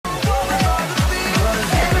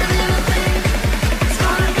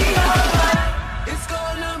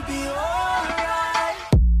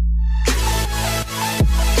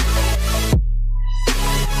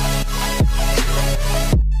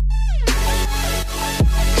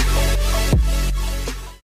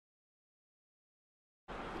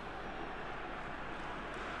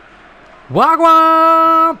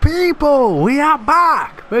Wagwan people, we are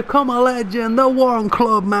back. Become a legend, the one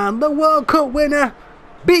club man, the World Cup winner,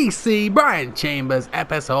 BC Brian Chambers,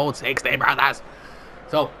 episode 60, brothers.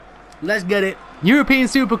 So, let's get it. European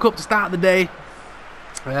Super Cup to start the day.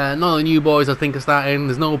 None of the new boys I think are starting.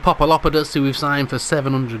 There's no Popolopoulos who we've signed for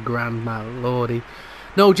 700 grand, my lordy.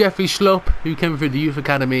 No Jeffrey Schlupp who came through the youth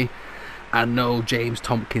academy. And no James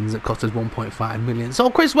Tompkins that cost us 1.5 million. So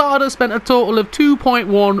Chris Wilder spent a total of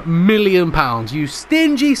 2.1 million pounds. You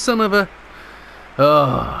stingy son of a...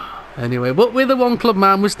 Oh. Anyway, but we're the one club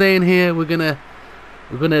man. We're staying here. We're gonna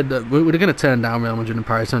turn down Real Madrid and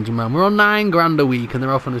Paris Saint-Germain. We're on 9 grand a week and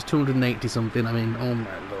they're offering us 280 something. I mean, oh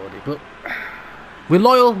my lordy. But we're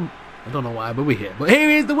loyal. I don't know why, but we're here. But here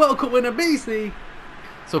is the World Cup winner, BC.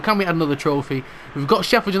 So can we add another trophy? We've got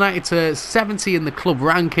Sheffield United to 70 in the club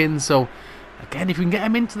rankings. So again, if we can get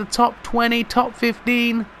them into the top 20, top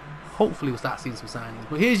 15, hopefully we'll start seeing some signings.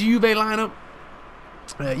 But here's Juve lineup.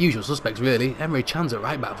 Usual suspects really. Emre Can's at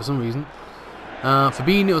right back for some reason.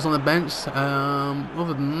 Fabinho's on the bench.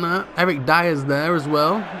 Other than that, Eric Dyer's there as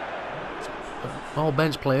well. All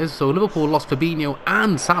bench players. So Liverpool lost Fabinho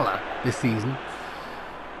and Salah this season.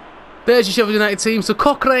 There's your Sheffield United team. So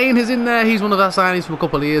Cochrane is in there. He's one of our signings from a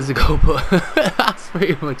couple of years ago, but that's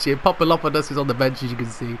pretty much it. Popolopoulos is on the bench, as you can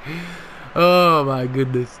see. Oh my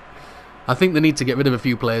goodness. I think they need to get rid of a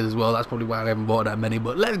few players as well. That's probably why I haven't bought that many,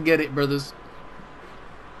 but let's get it, brothers.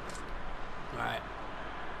 Alright.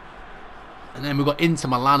 And then we've got Inter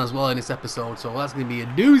Milan as well in this episode, so that's going to be a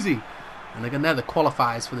doozy. And again, they're the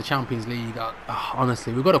qualifiers for the Champions League.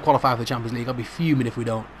 Honestly, we've got to qualify for the Champions League. I'll be fuming if we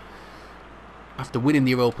don't. After winning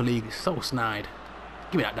the Europa League, it's so snide.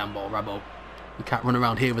 Give me that damn ball, Rabo. You can't run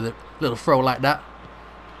around here with a little throw like that.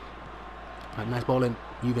 Right, nice ball in.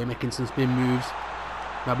 Juve making some spin moves.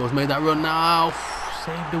 Rabo's made that run now.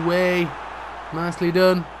 Saved away. Nicely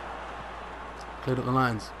done. Cleared up the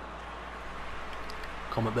lines.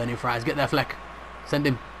 Come up, Bernie Fries. Get there, Fleck. Send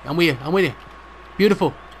him. I'm with you. I'm with you.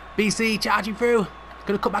 Beautiful. BC charging through. He's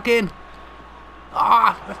going to cut back in.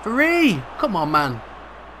 Referee. Come on, man.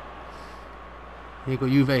 Here you go,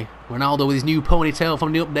 Juve. Ronaldo with his new ponytail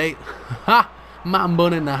from the update. Ha! Man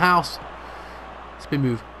bun in the house. Spin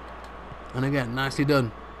move. And again, nicely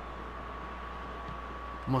done.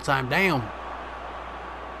 One more time. Damn.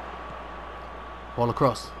 Ball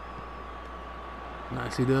across.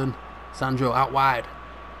 Nicely done. Sandro out wide.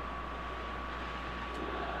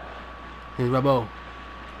 Here's Rabo.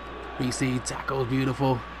 BC tackles.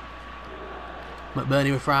 Beautiful.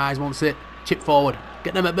 McBurney with Fries. Wants it. Chip forward.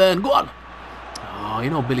 Get them, McBurn. Go on. Oh, you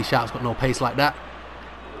know Billy Sharp's got no pace like that.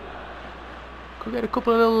 Could get a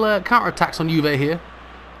couple of little counter-attacks on Juve here.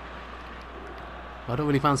 I don't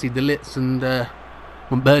really fancy De Ligt's and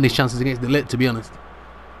Bernie's chances against De Ligt, to be honest.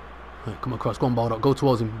 Right, come across, go on Baldock, go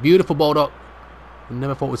towards him. Beautiful Baldock.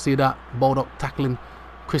 Never thought we'd see that. Baldock tackling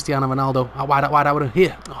Cristiano Ronaldo. Out wide, out wide, out wide.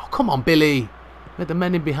 Here. Oh, come on, Billy. Let the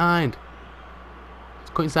men in behind.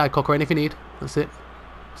 Let's cut inside Cochrane if you need. That's it.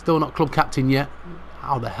 Still not club captain yet.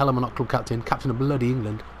 How the hell am I not club captain? Captain of bloody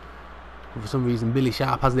England. But for some reason, Billy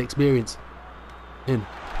Sharp has the experience. In.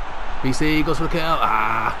 BC goes for the kill.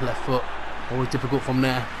 Left foot. Always difficult from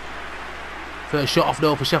there. First shot off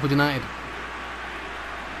though for Sheffield United.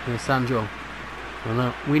 Here's Sandro.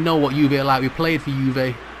 We know what Juve are like. We played for Juve,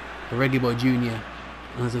 the ReggaeBoy Jr.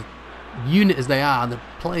 And as a unit as they are, and the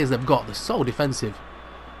players they've got, they're so defensive.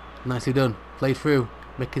 Nicely done. Played through.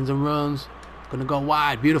 Making some runs. Gonna go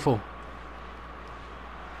wide. Beautiful.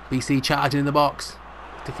 BC charging in the box.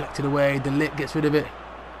 Deflected away. De Ligt gets rid of it.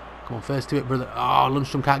 Come on, first to it, brother. Oh,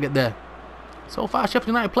 Lundstrom can't get there. So far, Sheffield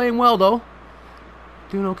United playing well, though.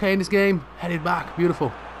 Doing okay in this game. Headed back.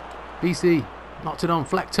 Beautiful. BC. Knocked it on.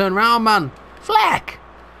 Fleck, turn round, man. Fleck!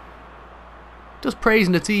 Just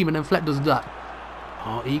praising the team, and then Fleck does that.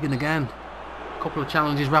 Oh, Egan again. Couple of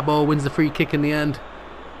challenges. Rabo wins the free kick in the end.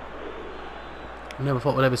 I never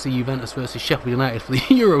thought we'd ever see Juventus versus Sheffield United for the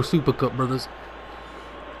Euro Super Cup, brothers.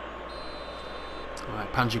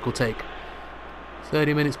 Alright, Panjic will take.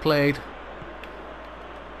 30 minutes played.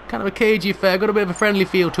 Kind of a cagey affair. Got a bit of a friendly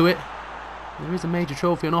feel to it. There is a major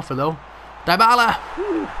trophy on offer, though. Dybala!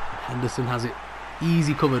 Henderson has it.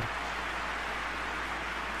 Easy covered.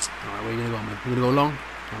 Alright, where are you going to go, man? You're going to go long?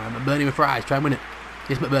 Alright, McBurney with Fries. Try and win it.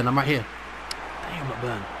 Yes, McBurn. I'm right here. Damn,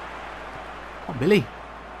 McBurn. Come on, Billy.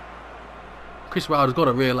 Chris Wilder's got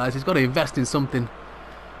to realise he's got to invest in something.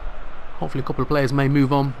 Hopefully a couple of players may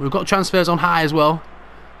move on. We've got transfers on high as well.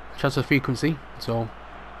 Transfer frequency. So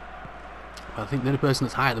I think the only person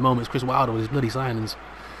that's high at the moment is Chris Wilder with his bloody signings.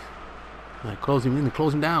 Right, close him in and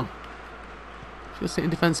close him down. Just sitting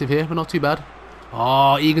defensive here, but not too bad.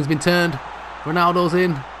 Oh, Egan's been turned. Ronaldo's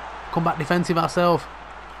in. come back defensive ourselves.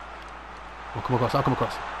 I'll come across, I'll come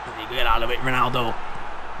across. Get out of it, Ronaldo.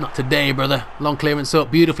 Not today, brother. Long clearance up,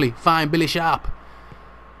 beautifully. Fine, Billy Sharp.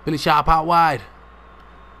 Billy Sharp out wide.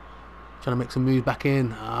 Trying to make some moves back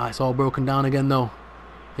in. Ah, it's all broken down again, though.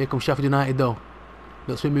 Here comes Sheffield United, though.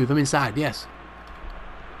 Little swing move. I'm inside, yes.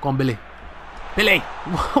 Go on, Billy. Billy!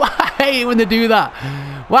 I hate it when they do that.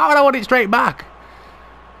 Why would I want it straight back?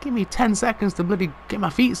 Give me 10 seconds to bloody get my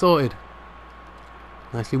feet sorted.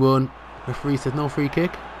 Nicely won. Referee said no free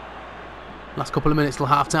kick. Last couple of minutes till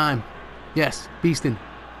half time. Yes, beasting.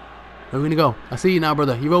 Where are we going to go? I see you now,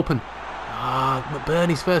 brother. You're open. Ah,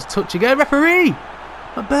 McBurney's first touch again. Referee!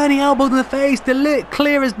 McBurney elbowed in the face. Delit,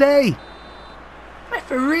 clear as day.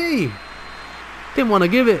 Referee! Didn't want to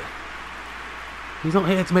give it. He's not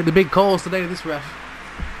here to make the big calls today, this ref.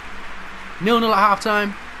 0-0 at half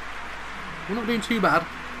time. We're not doing too bad.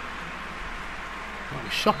 That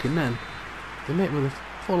was shocking then. Delit with a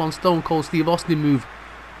full-on Stone Cold Steve Austin move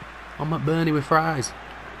on McBurney with fries.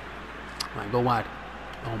 Right, go wide.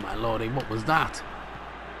 Oh my lordy, what was that?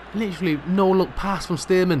 Literally no look pass from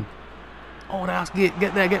Stearman. Oh, that's get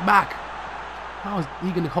there, get back. How is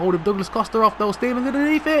he going to hold him? Douglas Costa off though. Stearman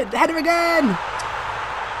underneath it. Header again.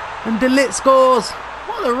 And Delit scores.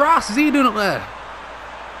 What the ras is he doing up there?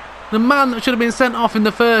 The man that should have been sent off in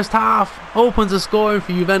the first half opens the scoring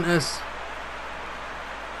for Juventus.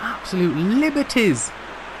 Absolute liberties.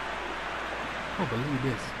 I can't believe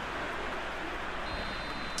this.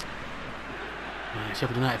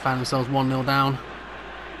 Sheffield United find themselves 1-0 down.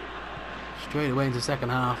 Straight away into the second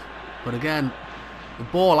half. But again, the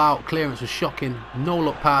ball out clearance was shocking. No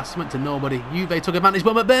look pass, went to nobody. Juve took advantage,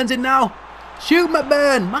 but McBurn's in now. Shoot,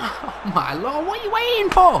 McBurn! Oh my lord, what are you waiting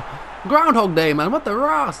for? Groundhog Day, man. What the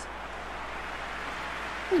ras?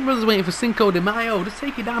 His brother's waiting for Cinco de Mayo. Just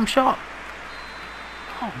take your damn shot.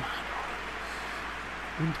 Oh my lord.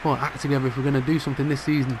 We need to put an act together if we're going to do something this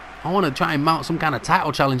season. I want to try and mount some kind of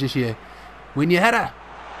title challenge this year. Win your header.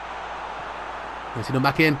 Nicely done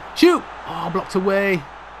back in. Shoot! Oh, blocked away.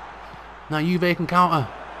 Now Juve can counter.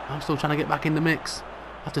 I'm still trying to get back in the mix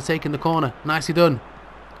after taking the corner. Nicely done.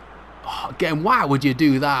 Oh, again, why would you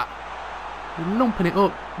do that? We're lumping it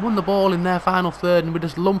up. Won the ball in their final third and we're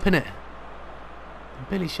just lumping it. And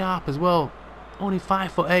Billy Sharp as well. Only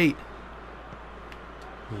 5'8".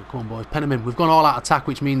 Yeah, come on, boys. Pen him in. We've gone all out attack,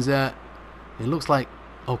 which means it looks like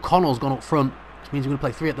O'Connell's gone up front. Which means we're going to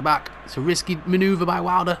play 3 at the back. It's a risky manoeuvre by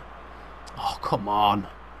Wilder. Oh, come on.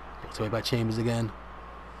 Blocked away by Chambers again.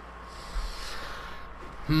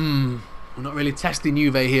 We're not really testing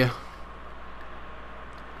Juve here.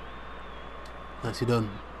 Nicely done.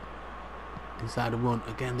 Inside of one.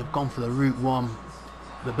 Again, they've gone for the route one.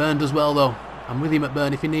 McBurn does well, though. I'm with you,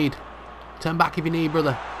 McBurn, if you need. Turn back if you need,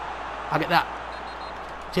 brother. I'll get that.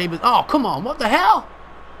 Chambers. Oh, come on. What the hell?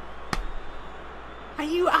 Are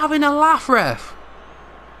you having a laugh, ref?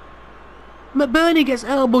 McBurney gets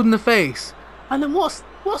elbowed in the face. And then what's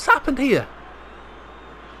happened here?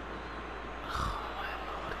 Oh, my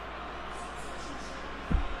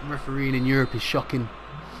lord. Refereeing in Europe is shocking.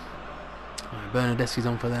 Right, Bernadeschi's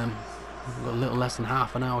on for them. We've got a little less than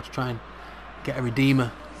half an hour to try and get a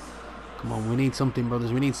redeemer. Come on, we need something,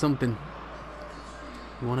 brothers. We need something.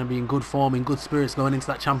 We want to be in good form, in good spirits going into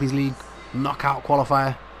that Champions League knockout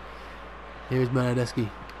qualifier. Here's Bernadeschi.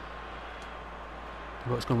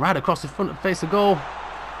 It's going right across the front and face the goal.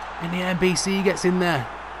 In the NBC gets in there.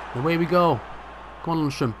 Away we go. Come on,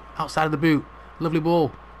 Lundstrom. Outside of the boot. Lovely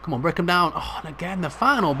ball. Come on, break him down. Oh, and again, the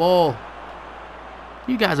final ball.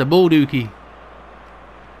 You guys are bull dookie.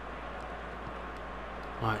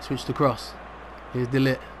 Alright, switch to cross. Here's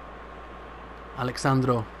Delit.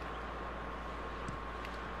 Alexandro.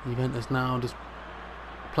 Juventus now just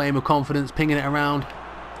playing with confidence, pinging it around.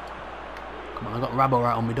 Come on, I got Rabo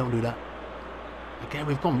right on me, don't do that. Again,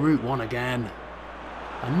 we've gone route one again.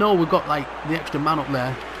 I know we've got like the extra man up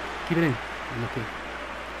there. Keep it in. Unlucky.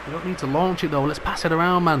 We don't need to launch it though, let's pass it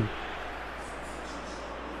around, man.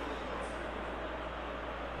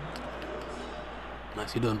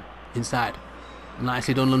 Nicely done. Inside.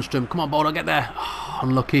 Nicely done, Lundstrom. Come on, Bodo, get there. Oh,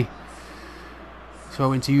 unlucky.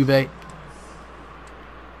 Throw into Juve.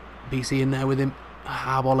 BC in there with him.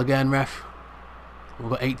 Hard ball again, ref. We've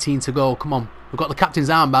got 18 to go. Come on. We've got the captain's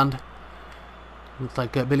armband. Looks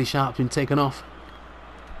like Billy Sharp's been taken off.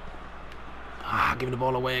 Giving the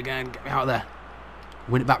ball away again. Get me out of there.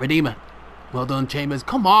 Win it back, Redeemer. Well done, Chambers.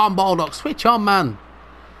 Come on, Baldock. Switch on, man.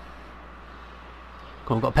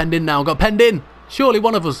 Come on, got penned in now. Got penned in. Surely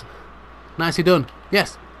one of us. Nicely done.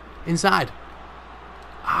 Yes. Inside.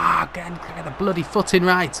 Again. Get the bloody foot in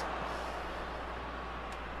right.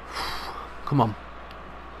 Come on.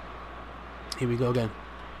 Here we go again.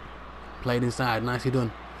 Played inside. Nicely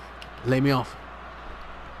done. Lay me off.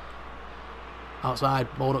 Outside.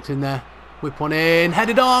 Baldock's in there. Whip one in.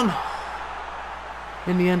 Headed on.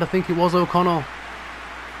 In the end, I think it was O'Connell.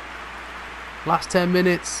 Last 10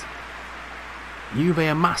 minutes. Juve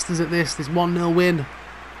are masters at this 1-0 win.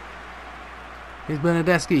 Here's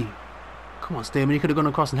Bernardeschi. Come on, Stearman, you could have gone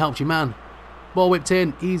across and helped your man. Ball whipped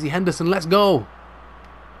in. Easy, Henderson, let's go.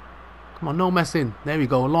 Come on, no messing. There we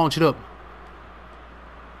go, launch it up.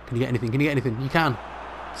 Can you get anything? Can you get anything? You can.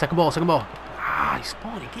 Second ball, second ball. Ah, he's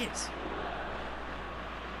spawning kids.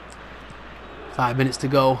 5 minutes to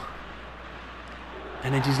go.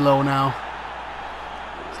 Energy's low now.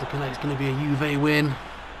 It's looking like it's going to be a Juve win.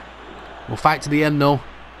 We'll fight to the end though.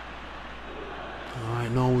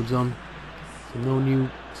 Alright, Norwood's on. So no new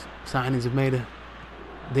signings have made a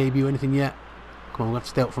debut or anything yet. Come on, we'll have to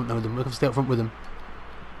stay up front with them. We'll have to stay up front with them.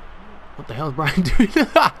 What the hell is Brian doing?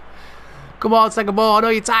 Come on, second ball. I know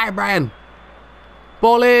you're tired, Brian.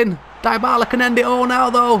 Ball in. Dybala can end it all now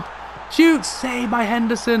though. Shoots. Saved by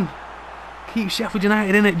Henderson. Keep Sheffield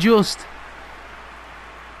United in it just.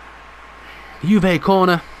 Juve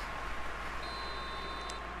corner.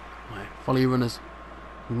 Right, follow your runners.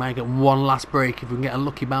 We might get one last break if we can get a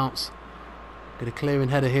lucky bounce. Get a clearing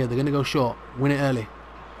header here. They're going to go short. Win it early.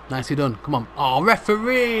 Nicely done. Come on. Oh,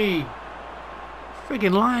 referee!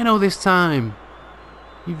 Friggin' Lino this time.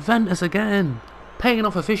 Juventus again. Paying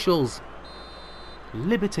off officials.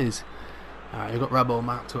 Liberties. Alright, you've got Rabo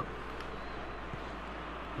marked up.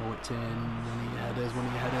 Oh, it's in. One of your headers. One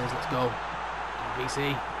of your headers. Let's go.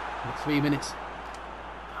 VC. Got 3 minutes.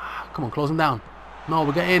 Come on, close them down. No,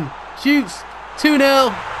 we're getting. Shoots.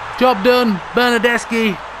 2-0. Job done.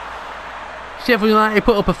 Bernardeschi. Sheffield United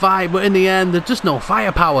put up a fight, but in the end, there's just no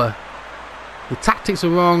firepower. The tactics are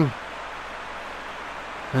wrong.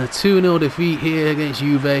 And a 2-0 defeat here against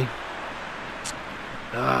Juve.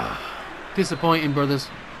 Disappointing, brothers.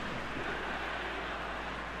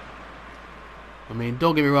 I mean,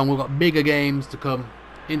 don't get me wrong, we've got bigger games to come.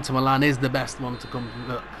 Inter Milan is the best one to come.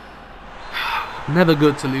 But never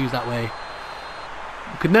good to lose that way.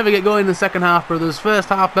 Could never get going in the second half, brothers. First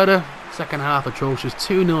half better, second half atrocious.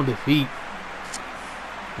 2-0 defeat.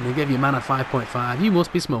 And they give you man a 5.5. You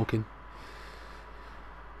must be smoking.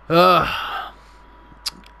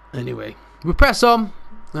 Anyway, we press on.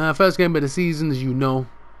 First game of the season, as you know.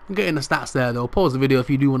 I'm getting the stats there, though. Pause the video if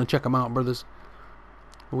you do want to check them out, brothers.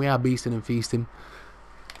 But we are beasting and feasting.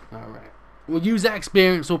 Alright. We'll use that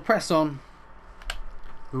experience. We'll press on.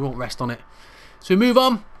 We won't rest on it. So we move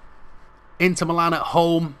on. Inter Milan at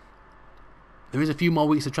home. There is a few more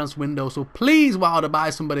weeks of transfer window, so please, Wilder, buy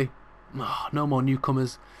somebody. Oh, no more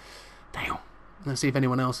newcomers. Damn. Let's see if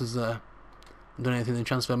anyone else has done anything in the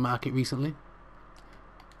transfer market recently.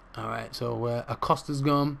 Alright, so Acosta's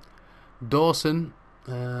gone. Dawson.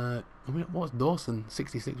 What's Dawson?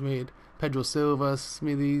 66 rated. Pedro Silva,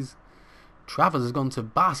 Smithies. Travers has gone to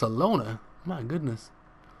Barcelona. My goodness.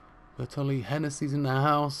 Bertolli, Hennessy's in the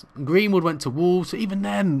house. Greenwood went to Wolves. So even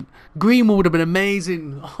then, Greenwood would have been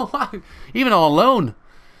amazing. Even all alone.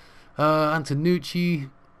 Antonucci.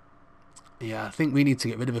 Yeah, I think we need to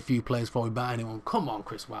get rid of a few players before we buy anyone. Come on,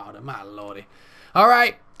 Chris Wilder. My lordy.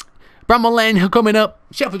 Alright. Bramall Lane coming up.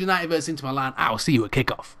 Sheffield United versus Inter Milan. I'll see you at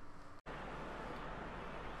kickoff.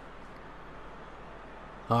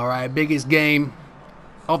 Alright, biggest game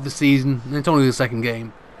of the season. And it's only the second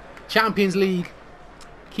game. Champions League.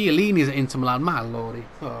 Chiellini's at Inter Milan. My lordy.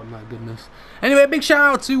 Oh, my goodness. Anyway, big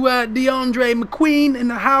shout out to DeAndre McQueen in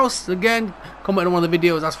the house. Again, comment on one of the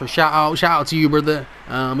videos. That's for shout out. Shout out to you, brother.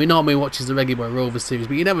 We normally watches the ReggaeBoy Rovers series,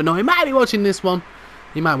 but you never know. He might be watching this one.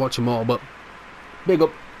 He might watch them all, but big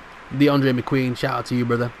up DeAndre McQueen. Shout out to you,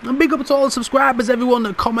 brother. And big up to all the subscribers, everyone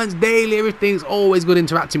that comments daily. Everything's always good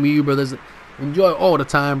interacting with you, brothers. Enjoy it all the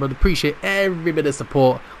time, brother. Appreciate every bit of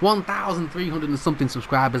support. 1,300 and something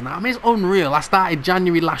subscribers now. I mean, it's unreal. I started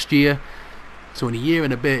January last year, so in a year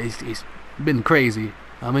and a bit, it's been crazy.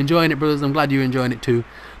 I'm enjoying it, brothers. I'm glad you're enjoying it too.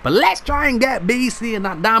 But let's try and get BC and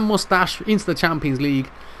that damn mustache into the Champions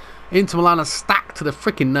League. Inter Milan are stacked to the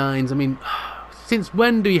freaking nines. I mean, since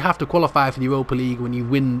when do you have to qualify for the Europa League when you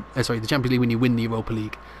win? The Champions League when you win the Europa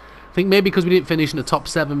League? I think maybe because we didn't finish in the top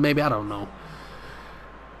 7. Maybe, I don't know.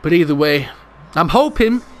 But either way, I'm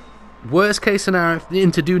hoping, worst case scenario, if the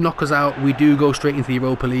Inter do knock us out, we do go straight into the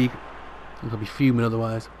Europa League. I'll be fuming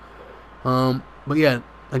otherwise. But yeah,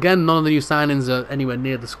 again, none of the new signings are anywhere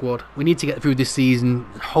near the squad. We need to get through this season.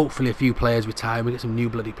 Hopefully a few players retire. We get some new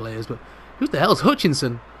bloody players. But who the hell's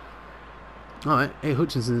Hutchinson? Alright, hey,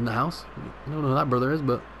 Hutchinson's in the house. I don't know who that brother is,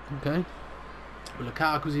 but okay.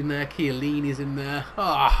 Lukaku's in there. Chiellini's in there.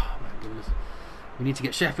 Oh, my goodness. We need to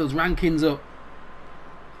get Sheffield's rankings up.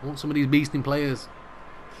 I want some of these beasting players.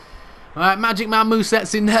 Alright, Magic Man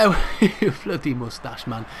Mousset's in there. Bloody moustache,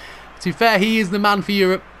 man. To be fair, he is the man for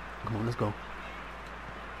Europe. Come on, let's go.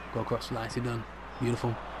 Go across. Nicely done.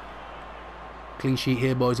 Beautiful. Clean sheet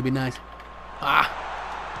here, boys. It'll be nice.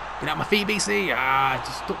 Ah! Get out my feet, BC. Ah, it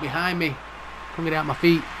just stuck behind me. Couldn't get out my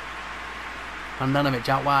feet. Handanovic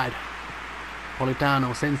out wide.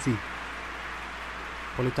 Politano, Sensi.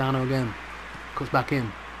 Politano again. Cuts back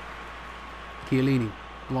in. Chiellini.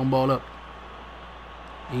 Long ball up.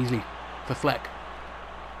 Easily. For Fleck.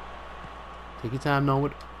 Take your time,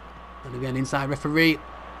 Norwood. And again, inside referee.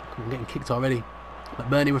 Come on, getting kicked already.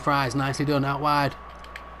 McBurney with fries. Nicely done. Out wide.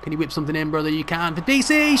 Can you whip something in, brother? You can. For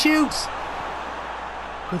DC. Shoots.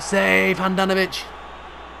 Good save. Handanovic.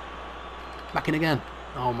 Back in again.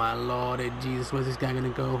 Oh, my lord. Jesus, where's this guy going to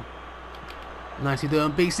go? Nicely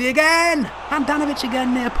done. BC again. Handanovic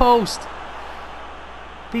again near post.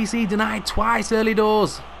 BC denied twice early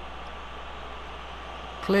doors.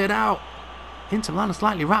 Cleared out. Inter Milan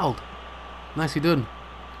slightly rattled. Nicely done.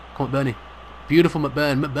 Come on, McBurney. Beautiful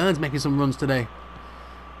McBurn. McBurn's making some runs today.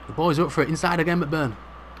 The boys are up for it. Inside again, McBurn.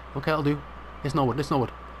 Okay, I'll do. It's Norwood. It's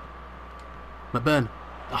Norwood. McBurn.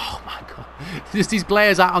 Oh, my God. Just these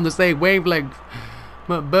players out on the same wavelength.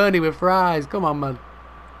 McBurney with fries. Come on, man.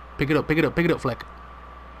 Pick it up, pick it up, pick it up, Fleck.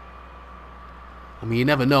 I mean, you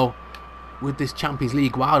never know. With this Champions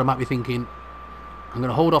League, wow, I might be thinking, I'm going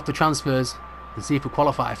to hold off the transfers and see if we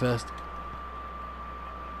qualify first.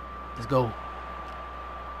 Let's go.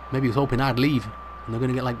 Maybe he was hoping I'd leave and they're going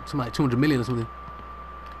to get like something like 200 million or something.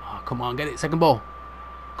 Oh, come on, get it. Second ball.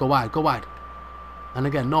 Go wide, go wide. And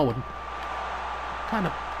again, Norwood. What kind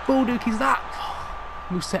of bullduke is that?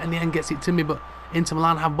 Mousset in the end gets it to me, but Inter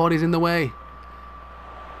Milan have bodies in the way.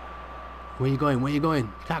 Where you going? Where you going?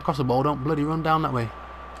 You can't cross the ball. Don't bloody run down that way.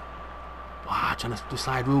 Wow, trying to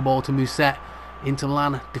slide rule ball to Mousset. Inter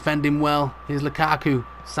Milan defending well. Here's Lukaku.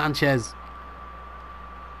 Sanchez.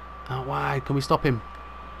 Out wide. Can we stop him?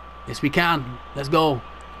 Yes, we can. Let's go.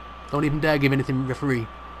 Don't even dare give anything, referee.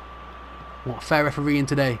 What a fair refereeing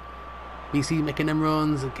today. BC making them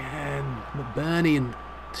runs again. McBurney and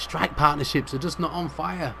strike partnerships are just not on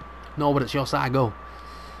fire. No, but it's your side. Go.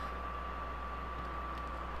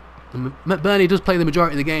 And McBurney does play the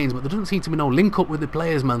majority of the games, but there doesn't seem to be no link up with the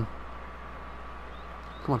players, man.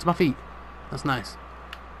 Come on, to my feet. That's nice.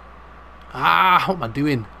 Ah, what am I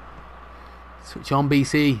doing? Switch on,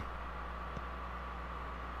 BC.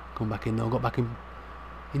 Come back in though. Got back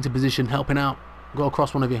into position, helping out. Go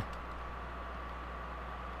across, one of you.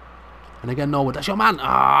 And again, Norwood. That's your man.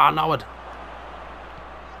 Ah, Norwood.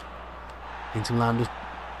 Inter Milan just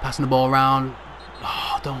passing the ball around.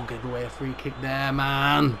 Oh, don't give away a free kick there,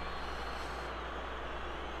 man.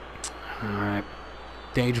 Alright.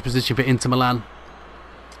 Dangerous position for Inter Milan.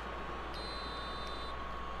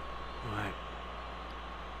 Alright.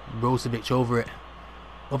 Brozovic over it.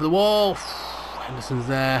 Over the wall. Henderson's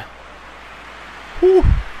there. Whew.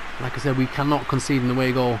 Like I said, we cannot concede in the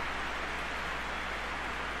away goal.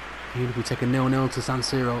 Even if we take a 0-0 to San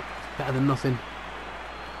Siro, it's better than nothing.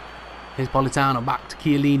 Here's Politano back to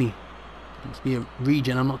Chiellini. Must be a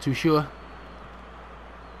regen, I'm not too sure.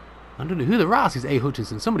 I don't know who the Ras is. A.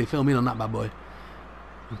 Hutchinson. Somebody film in on that bad boy.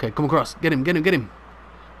 Okay, come across. Get him, get him, get him.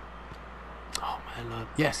 Oh my lord.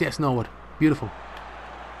 Yes, yes, Norwood. Beautiful.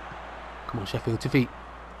 Come on, Sheffield, to feet.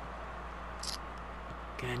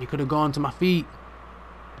 Again, you could have gone to my feet.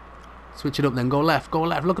 Switch it up then. Go left. Go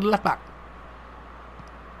left. Look at the left back.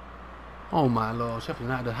 Oh my lord. Sheffield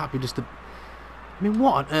United are happy just to... I mean,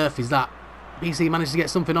 what on earth is that? BC managed to get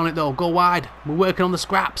something on it though. Go wide. We're working on the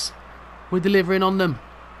scraps. We're delivering on them.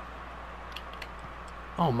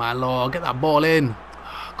 Oh my lord. Get that ball in.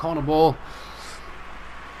 Corner ball.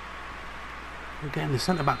 Again, the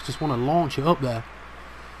centre backs just want to launch it up there.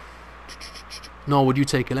 No, would you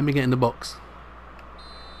take it? Let me get in the box.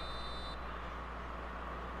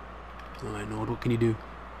 Alright, Nord, what can you do?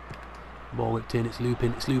 Ball whipped in, it's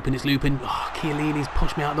looping, it's looping, it's looping. Oh, Chiellini's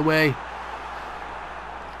pushed me out of the way.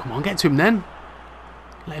 Come on, get to him then.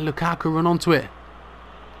 Let Lukaku run onto it.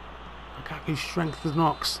 Lukaku's strength of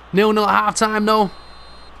knocks. 0-0 at half time, though.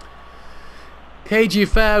 KG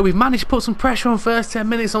Fair, we've managed to put some pressure on first 10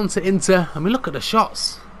 minutes onto Inter. I mean, look at the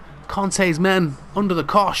shots. Conte's men under the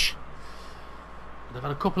cosh. They've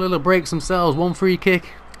had a couple of little breaks themselves. One free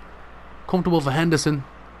kick. Comfortable for Henderson.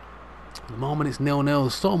 At the moment it's 0-0.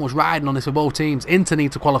 There's so much riding on this for both teams. Inter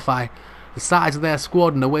need to qualify. The size of their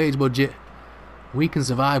squad and the wage budget. We can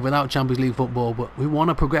survive without Champions League football, but we want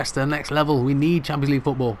to progress to the next level. We need Champions League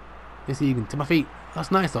football. This Egan, to my feet.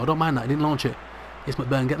 That's nice though. I don't mind that. I didn't launch it. It's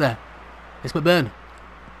McBurn. Get there. It's McBurn.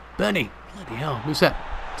 Bernie. Bloody hell. Mousset.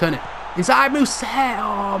 Turn it. Inside Mousset.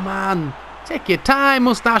 Oh, man. Take your time,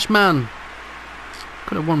 Moustache Man.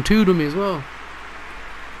 Could have 1-2'd with me as well.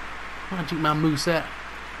 Magic Man Mousset.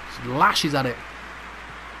 Just lashes at it.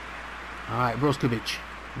 Alright, Brozovic.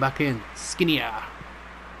 Back in. Skinnier.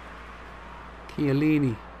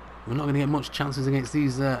 Chiellini. We're not going to get much chances against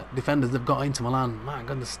these defenders they've got into Milan. Man,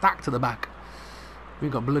 got the stack to the back.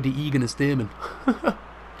 We've got bloody Egan and Stearman.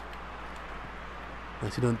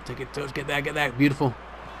 Nice, you don't take it, touch, get there, beautiful.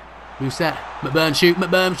 Mousset, McBurn, shoot,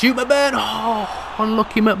 McBurn. Oh,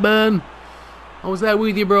 unlucky McBurn. I was there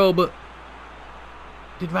with you, bro, but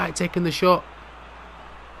did right taking the shot.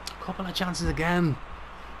 Couple of chances again.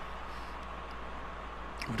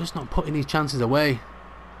 We're just not putting these chances away.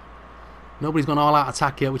 Nobody's gone all out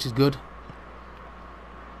attack yet, which is good.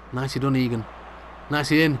 Nicely done, Egan.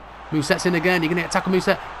 Nicely in. Mousset's in again. You're going to get tackle,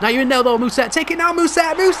 Mousset. Now you're in there, though, Mousset. Take it now,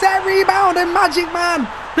 Mousset. Mousset, rebound, and Magic Man.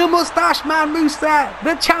 The Moustache Man, Mousset.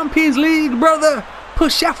 The Champions League, brother.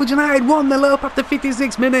 Push Sheffield United 1-0 up after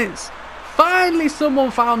 56 minutes. Finally, someone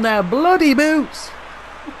found their bloody boots.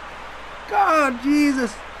 God,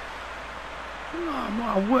 Jesus.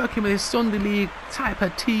 Oh, I'm working with this Sunday League type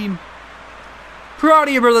of team. Proud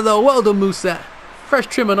of you, brother, though. Well done, Mousset. Fresh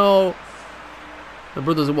trim and all. The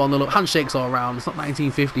brothers are 1-0 up. Handshakes all around. It's not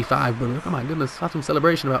 1955, brother. Oh, my goodness. Had some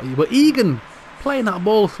celebration about you. But Egan playing that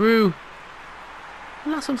ball through.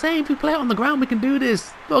 And that's what I'm saying. If we play it on the ground, we can do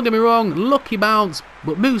this. Don't get me wrong. Lucky bounce.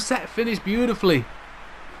 But Mousset finished beautifully.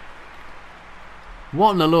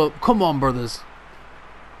 1-0 up. Come on, brothers.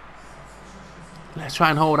 Let's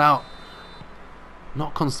try and hold out.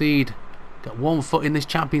 Not concede. Got 1 foot in this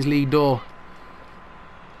Champions League door.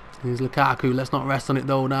 Here's Lukaku. Let's not rest on it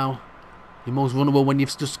though now. You're most vulnerable when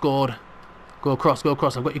you've just scored. Go across, go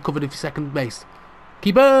across. I've got you covered if you're second base.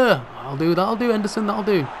 Keeper! That'll do, Henderson, that'll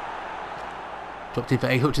do. Dropped in for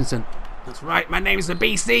A. Hutchinson. That's right, my name is the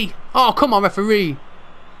BC. Oh, come on, referee.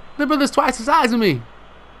 The brother's twice the size of me.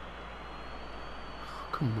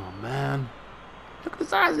 Come on, man. Look at the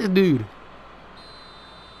size of this dude.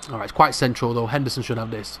 Alright, it's quite central though. Henderson should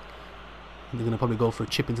have this. They're going to probably go for a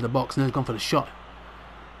chip into the box, and they've gone for the shot.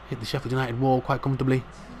 Hit the Sheffield United wall quite comfortably.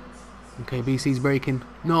 Okay, BC's breaking.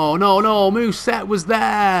 No. Mousset was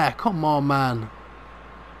there. Come on, man.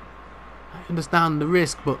 I understand the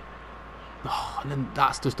risk, but... Oh, and then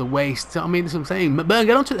that's just a waste. I mean, that's what I'm saying. McBurn,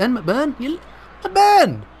 get onto it then, McBurn.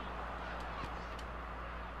 McBurn!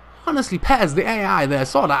 Honestly, Pez, the AI there,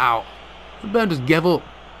 saw that out. McBurn just gave up.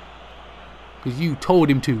 Because you told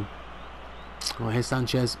him to. Oh, here's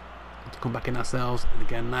Sanchez. To come back in ourselves. And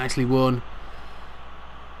again, nicely won.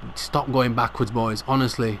 Stop going backwards, boys.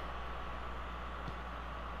 Honestly.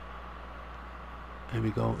 There we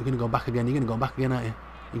go. You're going to go back again. You're going to go back again, aren't you?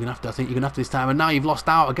 You're going to have to, I think you're going to have to this time. And now you've lost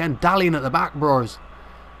out again. Dallying at the back, bros.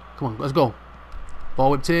 Come on, let's go.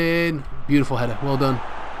 Ball whipped in. Beautiful header. Well done.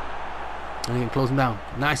 And again, closing down.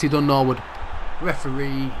 Nicely done, Norwood.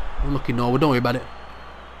 Referee. Unlucky Norwood. Don't worry about it.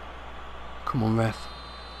 Come on, ref.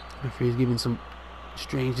 Referee's giving some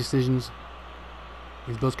strange decisions.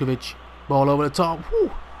 Here's Brozovic. Ball over the top. Whew.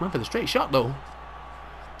 Went for the straight shot, though.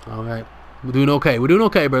 Alright. We're doing okay. We're doing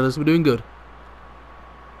okay, brothers. We're doing good.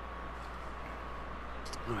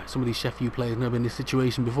 Alright, some of these Sheffield players never been in this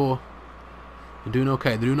situation before. They're doing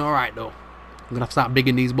okay. They're doing alright, though. I'm going to have to start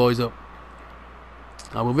bigging these boys up.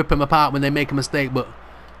 I will rip them apart when they make a mistake, but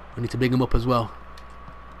we need to big them up as well.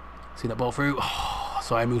 See that ball through? Oh,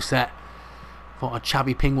 sorry, Mousset. Thought I'd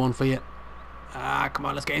chavvy ping one for you. Ah, come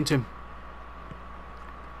on, let's get into him.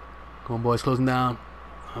 Come on, boys, closing down.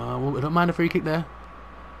 Well, I don't mind a free kick there.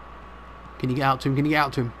 Can you get out to him? Can you get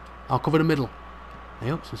out to him? I'll cover the middle. Hey,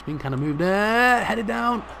 up, some spin kind of moved there. Headed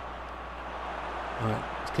down. Alright,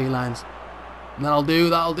 it's clear lines. That'll do,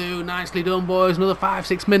 that'll do. Nicely done, boys. Another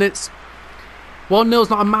 5-6 minutes. 1-0's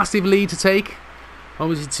not a massive lead to take.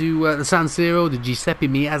 Obviously to the San Siro, the Giuseppe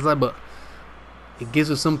Meazza, but it gives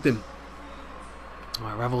us something.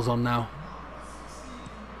 Alright, Ravel's on now.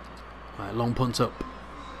 Alright, long punt up.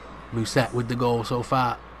 Mousset with the goal so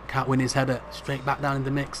far. Can't win his header. Straight back down in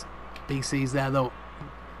the mix. BC's there though.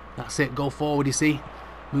 That's it. Go forward, you see.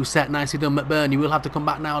 Mousset, nicely done. McBurn, you will have to come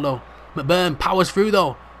back now though. McBurn powers through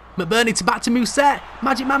though. McBurn needs to back to Mousset.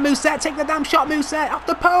 Magic Man Mousset. Take the damn shot, Mousset. Off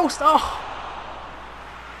the post. Oh.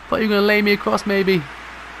 Thought you were going to lay me across maybe.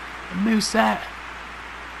 Mousset.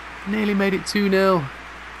 Nearly made it 2-0.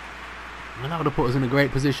 And that would have put us in a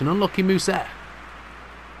great position. Unlucky Mousset.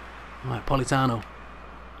 Alright, Politano.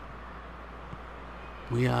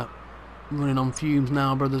 We are running on fumes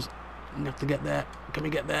now, brothers. We have to get there. Can we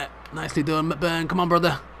get there? Nicely done, McBurn. Come on,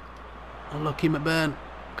 brother. Unlucky McBurn.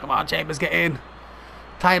 Come on, Chambers, get in.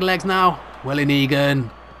 Tired legs now. Well in,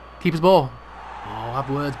 Egan. Keeper's ball. Oh, have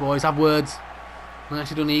words, boys, have words.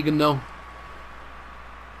 Nicely done, Egan, though.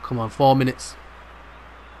 Come on, 4 minutes.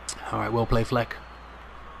 Alright, well played, Fleck.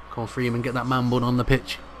 Come on, Freeman, get that man bun on the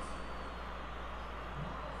pitch.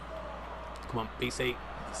 Come on, BC.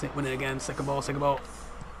 Sit, win it again. Second ball, second ball.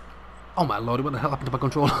 Oh my lord, what the hell happened to my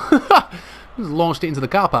controller? Just launched it into the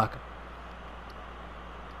car park.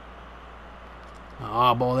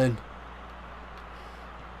 Ah, ball in.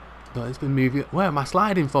 No, it's been moving. Where am I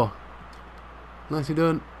sliding for? Nicely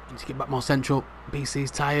done. Need to get back more central.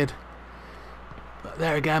 BC's tired. But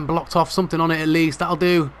there again, blocked off. Something on it at least. That'll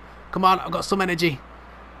do. Come on, I've got some energy.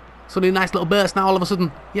 Suddenly a nice little burst now all of a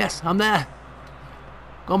sudden. Yes, I'm there.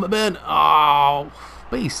 Go on, McBurn. Oh,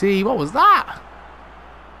 BC, what was that?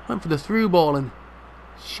 Went for the through ball and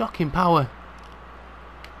shocking power.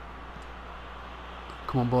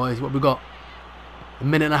 Come on, boys, what have we got? A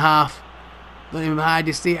minute and a half. Don't even hide,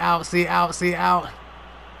 just see it out, see it out, see it out.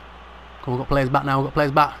 Come on, we've got players back now, we've got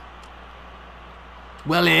players back.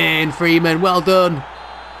 Well in, Freeman, well done.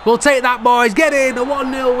 We'll take that, boys, get in, a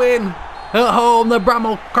 1-0 win. At home, the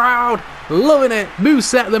Bramall crowd, loving it.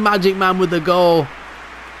 Mousset, the magic man, with the goal.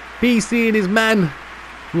 BC and his men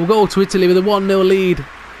will go to Italy with a 1-0 lead.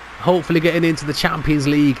 Hopefully getting into the Champions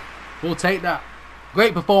League. We'll take that.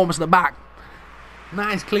 Great performance at the back.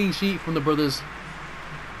 Nice clean sheet from the brothers.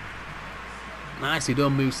 Nicely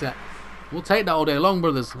done, Mousset. We'll take that all day long,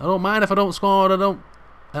 brothers. I don't mind if I don't score or I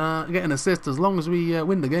don't get an assist as long as we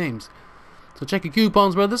win the games. So check your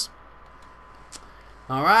coupons, brothers.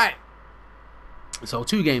 Alright. So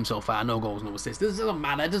 2 games so far, no goals, no assists. This doesn't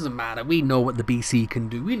matter, it doesn't matter. We know what the BC can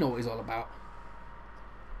do. We know what it's all about.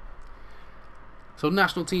 So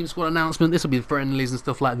national team squad announcement. This will be the friendlies and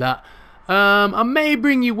stuff like that. I may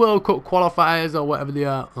bring you World Cup qualifiers or whatever they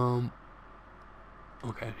are.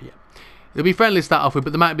 Okay, yeah. There'll be friendly to start off with,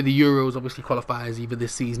 but there might be the Euros, obviously qualifiers either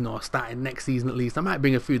this season or starting next season at least. I might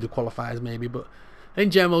bring a few of the qualifiers maybe, but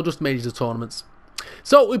in general, just major tournaments.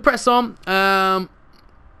 So we press on.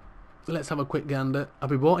 Let's have a quick gander.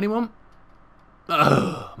 Have we bought anyone?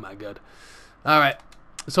 Oh my god. Alright.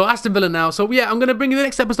 So Aston Villa now. So yeah, I'm going to bring you the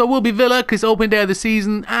next episode. Will be Villa because it's opening day of the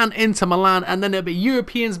season, and Inter Milan, and then it'll be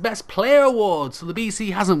Europeans Best Player Awards. So the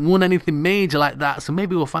BC hasn't won anything major like that. So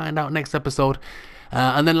maybe we'll find out next episode.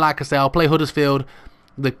 And then, like I say, I'll play Huddersfield,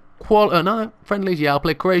 the friendlies. Yeah, I'll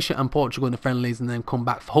play Croatia and Portugal in the friendlies, and then come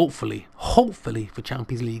back for hopefully for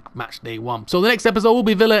Champions League match day 1. So the next episode will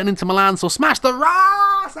be Villa and Inter Milan. So smash the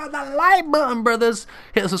ass on the like button, brothers.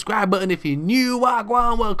 Hit the subscribe button if you're new.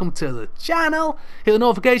 Wagwan, welcome to the channel. Hit the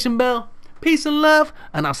notification bell. Peace and love,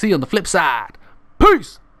 and I'll see you on the flip side.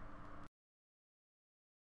 Peace.